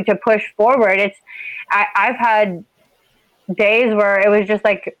continue to push forward. I've had days where it was just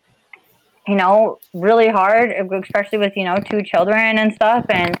like, you know, really hard, especially with, you know, 2 children and stuff.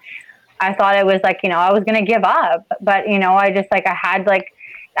 And I thought it was like, you know, I was going to give up, but, you know, I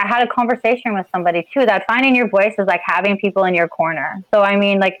had a conversation with somebody too, that finding your voice is like having people in your corner. So, I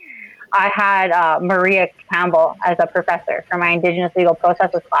mean, like I had Maria Campbell as a professor for my Indigenous legal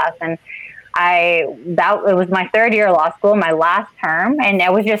processes class. And it was my 3rd year of law school, my last term. And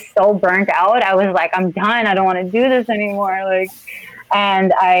I was just so burnt out. I was like, I'm done. I don't want to do this anymore. Like,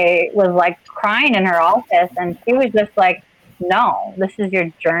 and I was like crying in her office, and she was just like, no, this is your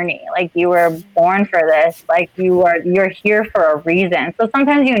journey. Like, you were born for this. Like, you're here for a reason. So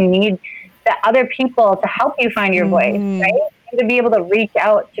sometimes you need the other people to help you find your voice, right? And to be able to reach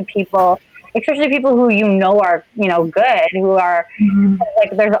out to people, especially people who you know are, you know, good, who are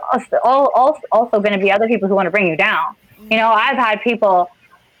like, there's also going to be other people who want to bring you down. You know, I've had people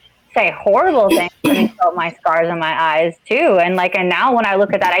say horrible things about my scars and my eyes too. And now when I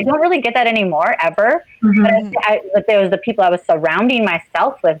look at that, I don't really get that anymore, ever. But there was the people I was surrounding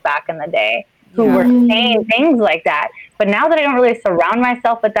myself with back in the day who were saying things like that. But now that I don't really surround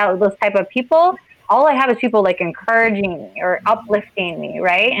myself with those type of people, all I have is people like encouraging me or uplifting me,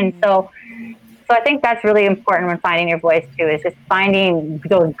 right? And so I think that's really important when finding your voice too, is just finding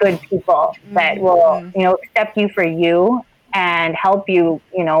those good people that will, you know, accept you for you and help you,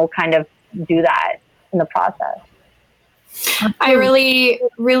 you know, kind of do that in the process. I really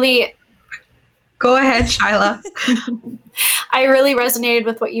go ahead, Shyla. I really resonated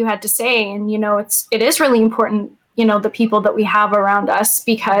with what you had to say. And, you know, it is really important, you know, the people that we have around us,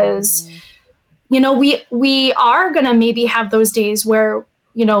 because, you know, we are going to maybe have those days where,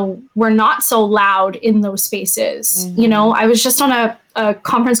 you know, we're not so loud in those spaces. You know, I was just on a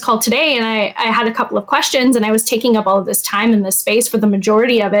conference call today, and I had a couple of questions, and I was taking up all of this time in this space for the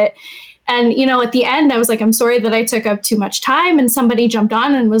majority of it. And, you know, at the end, I was like, I'm sorry that I took up too much time. And somebody jumped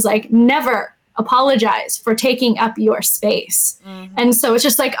on and was like, never apologize for taking up your space. And so it's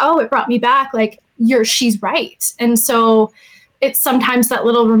just like, oh, it brought me back. Like, she's right. And so it's sometimes that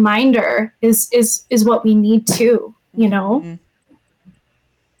little reminder is what we need to, you know?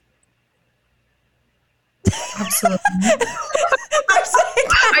 Absolutely.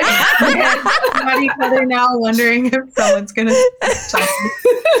 I'm at each other now, wondering if someone's gonna talk.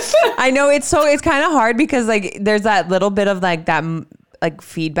 I know it's kind of hard, because like there's that little bit of like that like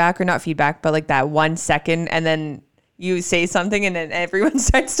feedback, or not feedback, but like that 1 second, and then you say something and then everyone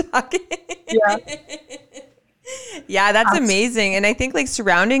starts talking. Yeah, that's amazing. And I think like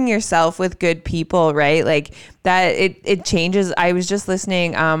surrounding yourself with good people, right? Like that it changes. I was just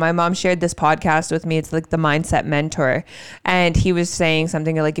listening. My mom shared this podcast with me. It's like the Mindset Mentor. And he was saying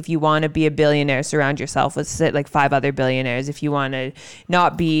something like, if you want to be a billionaire, surround yourself with like 5 other billionaires. If you want to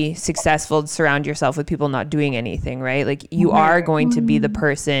not be successful, surround yourself with people not doing anything, right? Like you are going to be the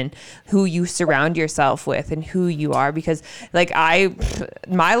person who you surround yourself with and who you are. Because like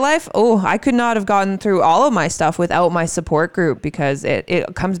my life, I could not have gotten through all of my stuff without my support group, because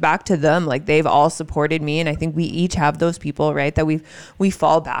it comes back to them. Like they've all supported me, and I think we each have those people, right, that we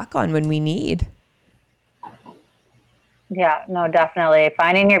fall back on when we need. Yeah, no, definitely.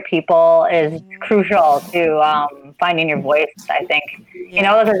 Finding your people is crucial to finding your voice, I think. You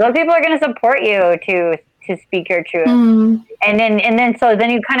know, those people are going to support you to speak your truth. And then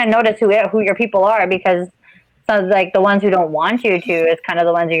you kind of notice who your people are, because so like the ones who don't want you to is kind of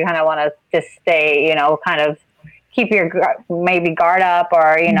the ones you kind of want to just stay, you know, kind of keep your maybe guard up,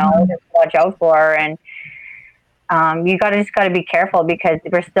 or, you know, just watch out for. And you just got to be careful, because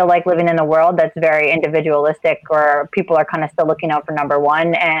we're still like living in a world that's very individualistic, where people are kind of still looking out for number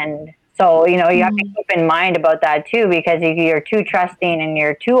one. And so, you know, you have to keep in mind about that too, because if you're too trusting and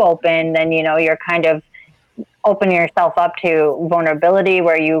you're too open, then, you know, you're kind of opening yourself up to vulnerability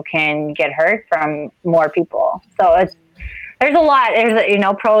where you can get hurt from more people. So there's a lot, you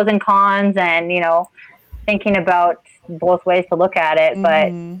know, pros and cons, and, you know, thinking about both ways to look at it.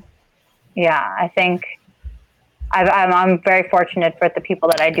 But yeah, I think I'm very fortunate for the people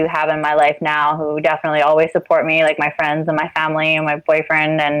that I do have in my life now, who definitely always support me, like my friends and my family and my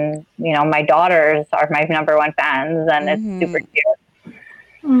boyfriend, and, you know, my daughters are my number one fans, and it's super cute.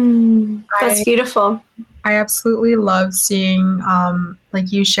 That's beautiful. I absolutely love seeing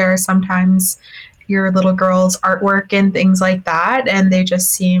like you share sometimes your little girls' artwork and things like that, and they just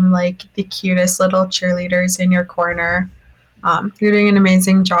seem like the cutest little cheerleaders in your corner. You're doing an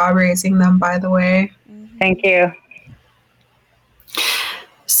amazing job raising them, by the way. Thank you.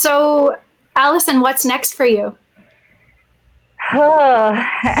 So Alyson, what's next for you?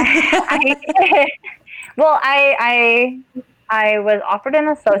 I was offered an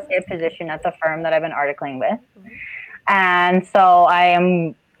associate position at the firm that I've been articling with, and so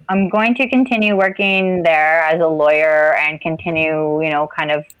I'm going to continue working there as a lawyer and continue,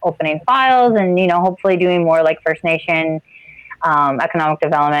 kind of opening files and hopefully doing more like First Nation economic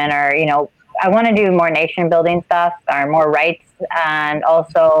development, or I want to do more nation building stuff or more rights, and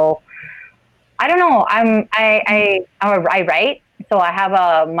also I don't know. I write, so I have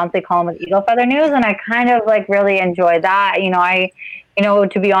a monthly column with Eagle Feather News, and I kind of like really enjoy that.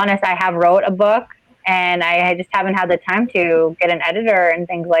 To be honest, I have wrote a book, and I just haven't had the time to get an editor and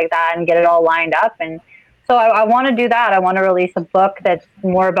things like that and get it all lined up. And so I want to do that. I want to release a book that's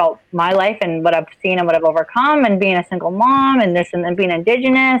more about my life and what I've seen and what I've overcome, and being a single mom and being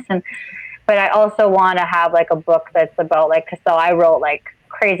Indigenous. But I also want to have like a book that's about so I wrote like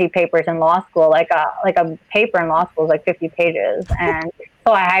crazy papers in law school, like a paper in law school is like 50 pages. And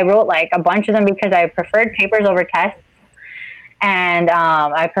so I wrote like a bunch of them because I preferred papers over tests. And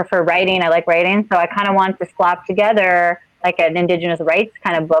I prefer writing. I like writing. So I kind of wanted to slap together like an Indigenous rights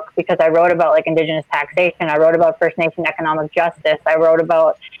kind of book, because I wrote about like Indigenous taxation. I wrote about First Nation economic justice. I wrote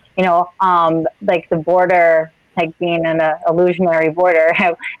about, like the border, like being an illusionary border.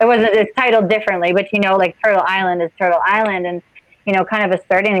 It's titled differently, but like Turtle Island is Turtle Island, and kind of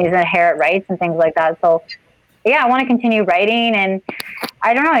asserting these inherent rights and things like that. So yeah, I want to continue writing, and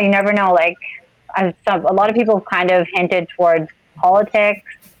I don't know, you never know. Like a lot of people kind of hinted towards politics,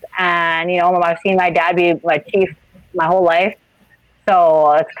 and I've seen my dad be my chief my whole life,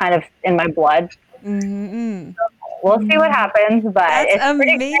 so it's kind of in my blood. Mm-hmm. So we'll see what happens, but That's it's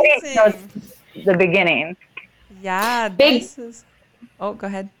amazing. pretty exciting. So it's the beginning. Yeah, go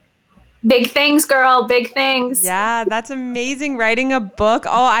ahead. Big things, girl. Big things. Yeah, that's amazing. Writing a book.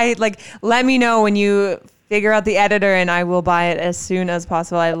 Oh, let me know when you figure out the editor, and I will buy it as soon as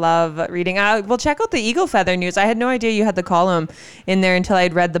possible. I love reading. We'll check out the Eagle Feather News. I had no idea you had the column in there until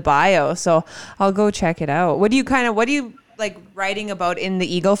I'd read the bio, so I'll go check it out. What do you like writing about in the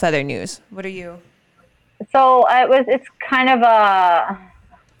Eagle Feather News? What are you? So it's kind of a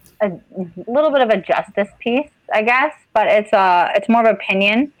little bit of a justice piece, I guess, but it's more of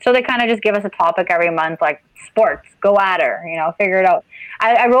opinion. So they kind of just give us a topic every month, like sports, go at her, figure it out.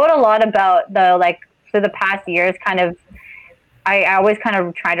 I wrote a lot about through the past years, kind of, I always kind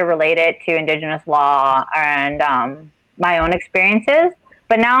of try to relate it to Indigenous law and my own experiences.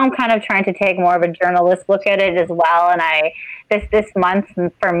 But now I'm kind of trying to take more of a journalist look at it as well. And this month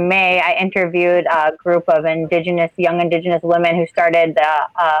for May, I interviewed a group of young Indigenous women who started the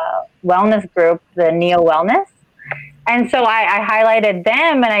wellness group, the Neo Wellness. And so I highlighted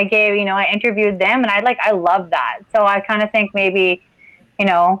them, and I gave, I interviewed them, and I love that. So I kind of think maybe,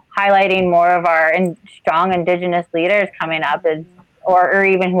 highlighting more of our strong Indigenous leaders coming up or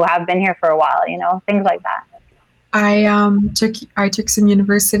even who have been here for a while, things like that. I took some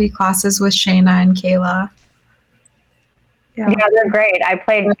university classes with Shayna and Kayla. Yeah, they're great. I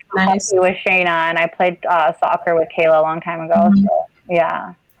played with Shayna, and I played soccer with Kayla a long time ago. Mm-hmm. So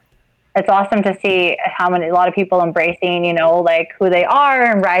yeah, it's awesome to see a lot of people embracing, like who they are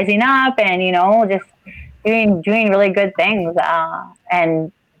and rising up, and just doing really good things.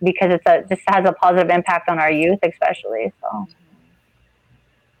 And because just has a positive impact on our youth, especially. So.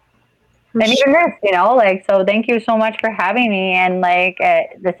 And even this, so thank you so much for having me. And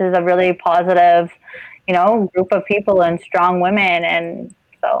this is a really positive, group of people and strong women. And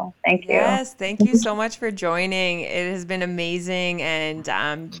so thank you. Yes, thank you so much for joining. It has been amazing.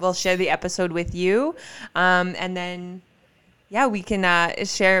 And we'll share the episode with you. And then, yeah, we can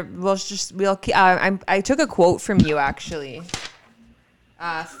share. I took a quote from you, actually.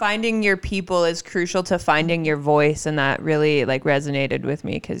 Finding your people is crucial to finding your voice. And that really resonated with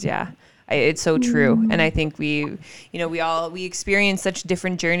me because, it's so true. And I think we experience such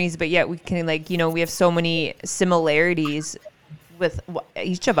different journeys, but yet we can we have so many similarities with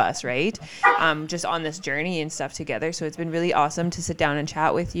each of us, right? Just on this journey and stuff together. So it's been really awesome to sit down and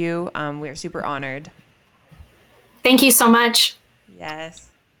chat with you. We're super honored. Thank you so much.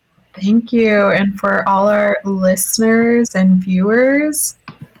 Yes. Thank you. And for all our listeners and viewers,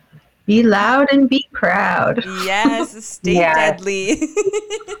 be loud and be proud. Yes, stay deadly.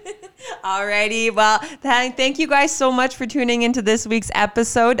 Alrighty. Well, thank you guys so much for tuning into this week's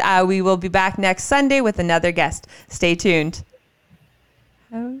episode. We will be back next Sunday with another guest. Stay tuned.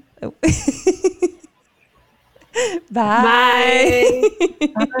 Bye. Bye.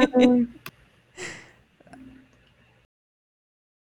 Bye.